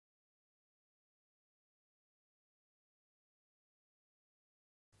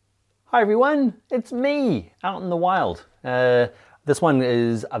Hi everyone, it's me out in the wild. This one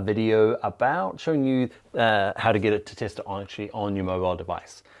is a video about showing you how to get it to test it on your mobile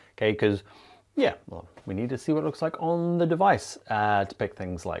device. Okay, because well, we need to see what it looks like on the device to pick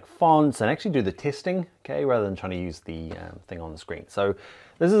things like fonts and actually do the testing, okay, rather than trying to use the thing on the screen. So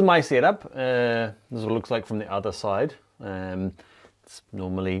this is my setup. This is what it looks like from the other side. This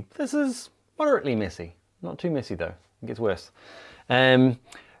is moderately messy, not too messy though. It gets worse.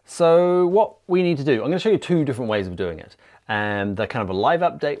 So what we need to do, I'm going to show you two different ways of doing it. The kind of a live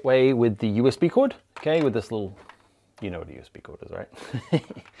update way with the USB cord, okay, with this little, you know what a USB cord is, right?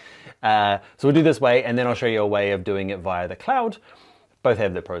 So we'll do this way, and then I'll show you a way of doing it via the cloud. Both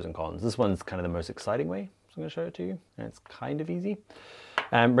have their pros and cons. This one's kind of the most exciting way, so I'm going to show it to you, and it's kind of easy.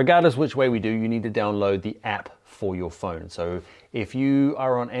 Regardless which way we do, you need to download the app for your phone. So if you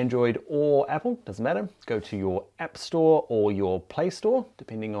are on Android or Apple, doesn't matter, go to your App Store or your Play Store,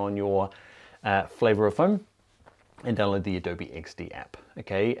 depending on your flavor of phone, and download the Adobe XD app.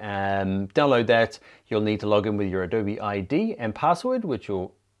 Okay, download that. You'll need to log in with your Adobe ID and password, which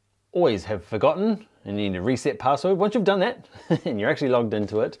you'll always have forgotten, and you need to reset password. Once you've done that and you're actually logged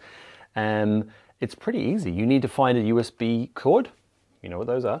into it, it's pretty easy. You need to find a USB cord. You know what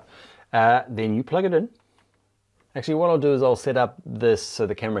those are. Then you plug it in. Actually, what I'll do is I'll set up this so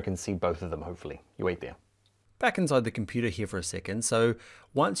the camera can see both of them, hopefully. You wait there. Back inside the computer here for a second. So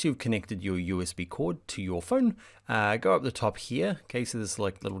once you've connected your USB cord to your phone, go up the top here. Okay, so this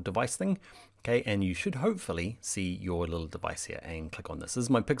like little device thing. Okay, and you should hopefully see your little device here and click on this. This is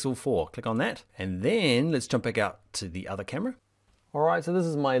my Pixel 4. Click on that. And then let's jump back out to the other camera. All right, so this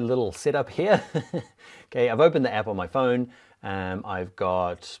is my little setup here. Okay, I've opened the app on my phone. I've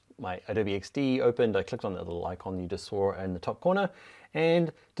got my Adobe XD opened. I clicked on that little icon you just saw in the top corner.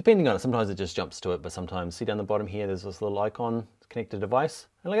 And depending on it, sometimes it just jumps to it, but sometimes see down the bottom here, there's this little icon, connected device.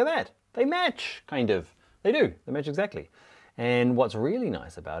 And look at that, they match, kind of. They do, they match exactly. And what's really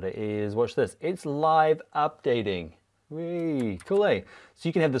nice about it is, watch this, it's live updating. Whee, cool, eh? So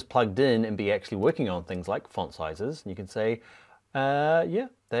you can have this plugged in and be actually working on things like font sizes. And you can say, yeah,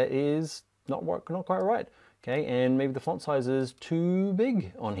 that is not quite right. Okay, and maybe the font size is too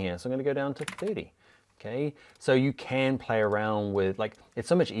big on here, so I'm going to go down to 30. Okay, so you can play around with, like, it's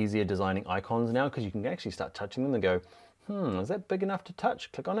so much easier designing icons now because you can actually start touching them and go, is that big enough to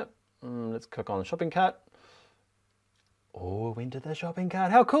touch? Click on it. Let's click on the shopping cart. Oh, went to the shopping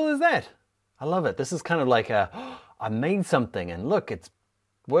cart. How cool is that? I love it. This is kind of like I made something and look, it's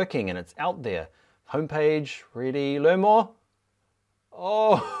working and it's out there. Homepage, ready, learn more.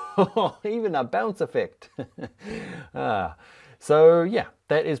 Oh, even a bounce effect. So yeah,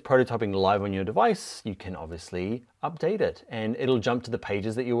 that is prototyping live on your device. You can obviously update it and it'll jump to the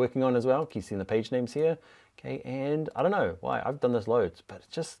pages that you're working on as well. Can you see the page names here? Okay, and I don't know why, I've done this loads, but it's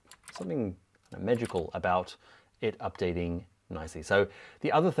just something magical about it updating nicely. So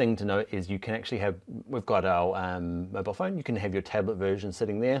the other thing to note is you can actually have, we've got our mobile phone, you can have your tablet version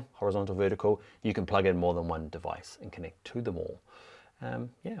sitting there, horizontal, vertical. You can plug in more than one device and connect to them all.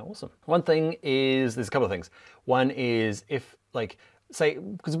 Yeah, awesome. One thing is, there's a couple of things. One is if, like, say,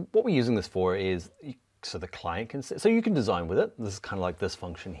 because what we're using this for is so the client can, so you can design with it. This is kind of like this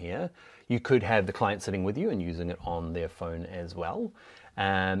function here. You could have the client sitting with you and using it on their phone as well.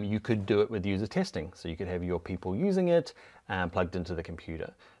 You could do it with user testing. So you could have your people using it plugged into the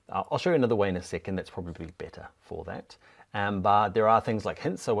computer. I'll show you another way in a second that's probably better for that. But there are things like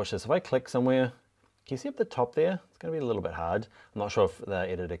hints. So watch this. If I click somewhere, can you see up the top there? It's going to be a little bit hard. I'm not sure if the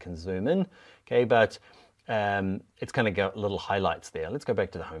editor can zoom in. Okay, but it's kind of got little highlights there. Let's go back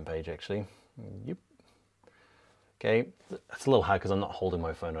to the home page actually. Yep. Okay, it's a little hard because I'm not holding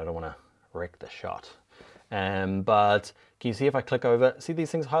my phone. I don't want to wreck the shot. But can you see if I click over, see these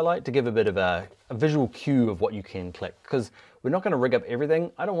things highlight to give a bit of a visual cue of what you can click? Because we're not going to rig up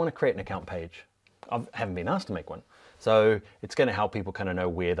everything. I don't want to create an account page. I haven't been asked to make one. So it's going to help people kind of know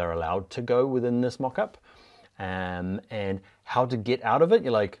where they're allowed to go within this mockup and how to get out of it.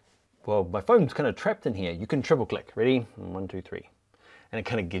 You're like, well, my phone's kind of trapped in here. You can triple click. Ready? 1, 2, 3. And it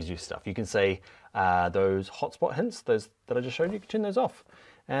kind of gives you stuff. You can say those hotspot hints, those that I just showed you, can turn those off.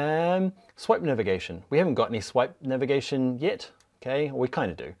 Swipe navigation. We haven't got any swipe navigation yet. Okay, we kind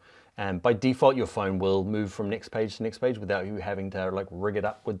of do. By default, your phone will move from next page to next page without you having to like rig it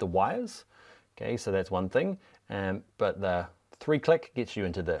up with the wires. Okay, so that's one thing. But the 3-click gets you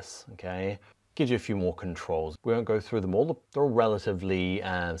into this, okay? Gives you a few more controls. We won't go through them all. They're all relatively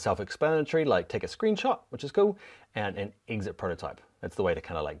self-explanatory, like take a screenshot, which is cool, and an exit prototype. That's the way to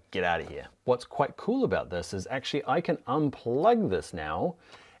kind of like get out of here. What's quite cool about this is actually I can unplug this now,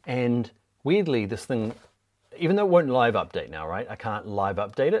 and weirdly this thing even though it won't live update now, right? I can't live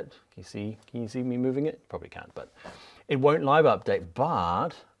update it. Can you see me moving it? Probably can't, but it won't live update,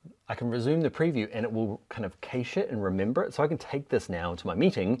 but I can resume the preview and it will kind of cache it and remember it. So I can take this now to my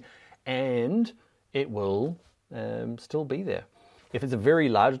meeting and it will still be there. If it's a very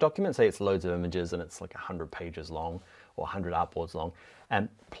large document, say it's loads of images and it's like 100 pages long or 100 artboards long,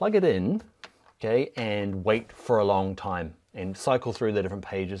 plug it in, okay, and wait for a long time and cycle through the different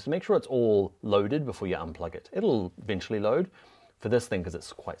pages to make sure it's all loaded before you unplug it. It'll eventually load. For this thing, because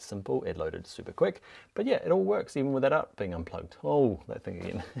it's quite simple, it loaded super quick. But yeah, it all works even with that up being unplugged. Oh, that thing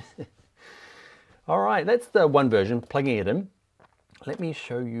again. All right, that's the one version, plugging it in. Let me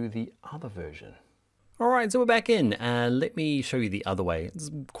show you the other version. All right, so we're back in. Let me show you the other way. It's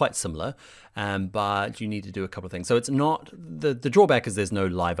quite similar, but you need to do a couple of things. So it's not, the drawback is there's no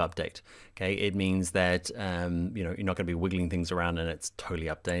live update. Okay, it means that you know, you're not going to be wiggling things around and it's totally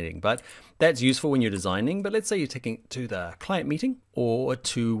updating. But that's useful when you're designing. But let's say you're taking it to the client meeting or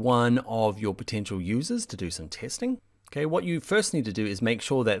to one of your potential users to do some testing. Okay, what you first need to do is make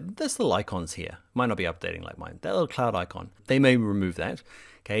sure that this little icon's here. Might not be updating like mine. That little cloud icon. They may remove that.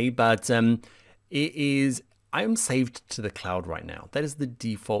 Okay, but I'm saved to the cloud right now. That is the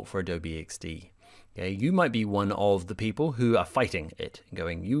default for Adobe XD. Okay, you might be one of the people who are fighting it,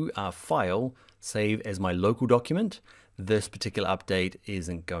 going, you are file, save as my local document. This particular update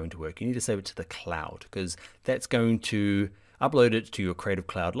isn't going to work. You need to save it to the cloud because that's going to upload it to your Creative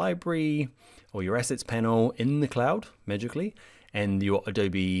Cloud library or your assets panel in the cloud magically, and your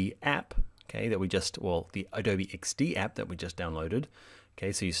Adobe app, okay, that we just, well, the Adobe XD app that we just downloaded.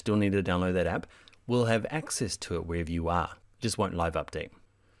 Okay, so you still need to download that app. We'll have access to it wherever you are. Just won't live update.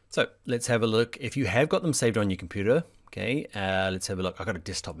 So let's have a look. If you have got them saved on your computer, okay, let's have a look. I've got a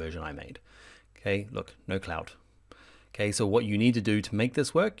desktop version I made. Okay, look, no cloud. Okay, so what you need to do to make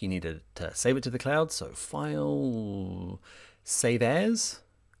this work, you need to save it to the cloud. So File, Save As.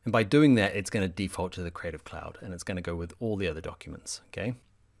 And by doing that, it's going to default to the Creative Cloud and it's going to go with all the other documents. Okay,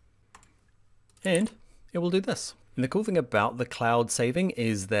 and it will do this. And the cool thing about the cloud saving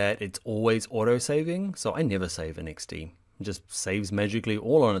is that it's always auto saving. So I never save in XD. It just saves magically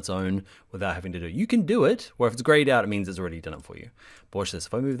all on its own without having to do it. You can do it, or if it's grayed out, it means it's already done it for you. But watch this,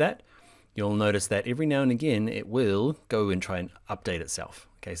 if I move that, you'll notice that every now and again, it will go and try and update itself.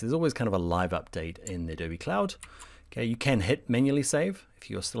 Okay, so there's always kind of a live update in the Adobe Cloud. Okay, you can hit manually save if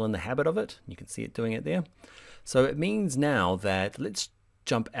you're still in the habit of it. You can see it doing it there. So it means now that let's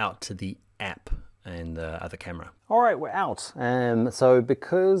jump out to the app and the other camera. All right, we're out. So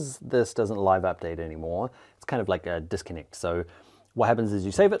because this doesn't live update anymore, it's kind of like a disconnect. So what happens is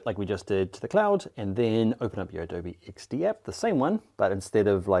you save it like we just did to the cloud and then open up your Adobe XD app, the same one, but instead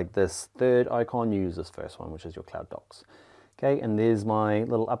of like this third icon, you use this first one, which is your Cloud Docs. Okay, and there's my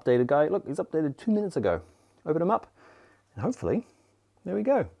little updated guy. Look, he's updated 2 minutes ago. Open him up and hopefully, there we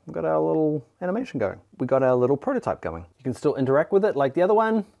go. We've got our little animation going. We got our little prototype going. You can still interact with it like the other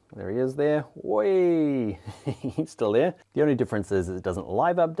one. There he is there. Way, he's still there. The only difference is it doesn't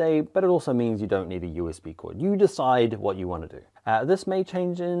live update, but it also means you don't need a USB cord. You decide what you want to do. This may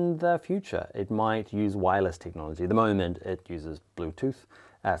change in the future. It might use wireless technology. At the moment, it uses Bluetooth.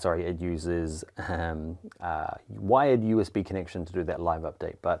 It uses wired USB connection to do that live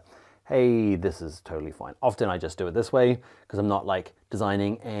update. But hey, this is totally fine. Often I just do it this way because I'm not like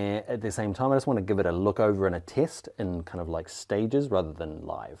designing at the same time. I just want to give it a look over and a test in kind of like stages rather than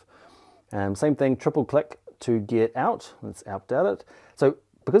live. Same thing, triple click to get out. Let's update it. So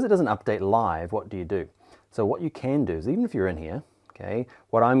because it doesn't update live, what do you do? So what you can do is even if you're in here, okay,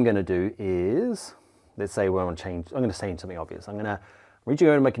 what I'm going to do is, let's say we want to change, I'm going to change something obvious. I'm going to reach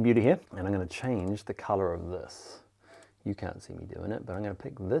over to my computer here and I'm going to change the color of this. You can't see me doing it, but I'm going to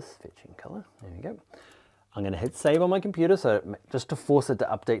pick this fetching color. There we go. I'm going to hit save on my computer, so just to force it to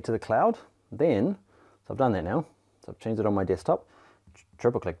update to the cloud. Then, so I've done that now. So I've changed it on my desktop.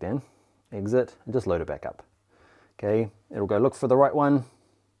 Triple click then, exit, and just load it back up. Okay, it'll go look for the right one.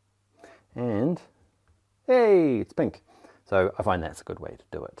 And hey, it's pink. So I find that's a good way to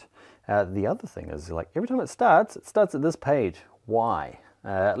do it. The other thing is like every time it starts at this page. Why?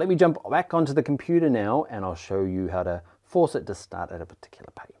 Let me jump back onto the computer now and I'll show you how to force it to start at a particular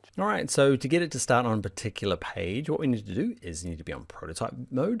page. All right, so to get it to start on a particular page, what we need to do is you need to be on prototype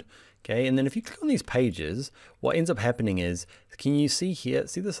mode. Okay, and then if you click on these pages, what ends up happening is, can you see here,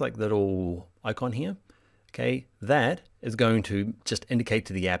 see this like little icon here? Okay, that is going to just indicate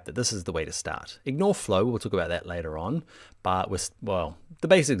to the app that this is the way to start. Ignore flow, we'll talk about that later on, but well, the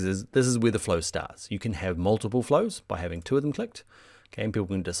basics is this is where the flow starts. You can have multiple flows by having 2 of them clicked. Okay, and people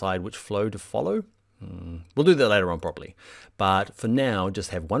can decide which flow to follow. We'll do that later on properly. But for now,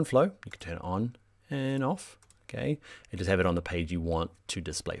 just have one flow. You can turn it on and off. okay? And just have it on the page you want to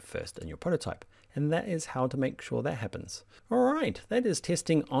display first in your prototype. And that is how to make sure that happens. All right, that is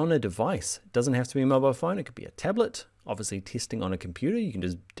testing on a device. It doesn't have to be a mobile phone, it could be a tablet. Obviously testing on a computer, you can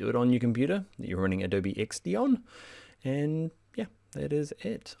just do it on your computer that you're running Adobe XD on. And yeah, that is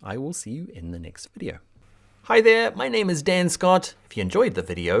it. I will see you in the next video. Hi there, my name is Dan Scott. If you enjoyed the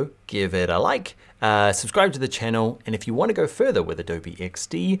video, give it a like, subscribe to the channel, and if you want to go further with Adobe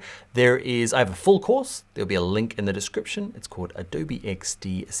XD, I have a full course. There'll be a link in the description. It's called Adobe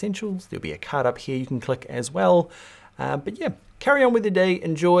XD Essentials. There'll be a card up here you can click as well. But yeah, carry on with your day,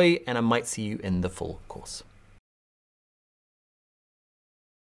 enjoy, and I might see you in the full course.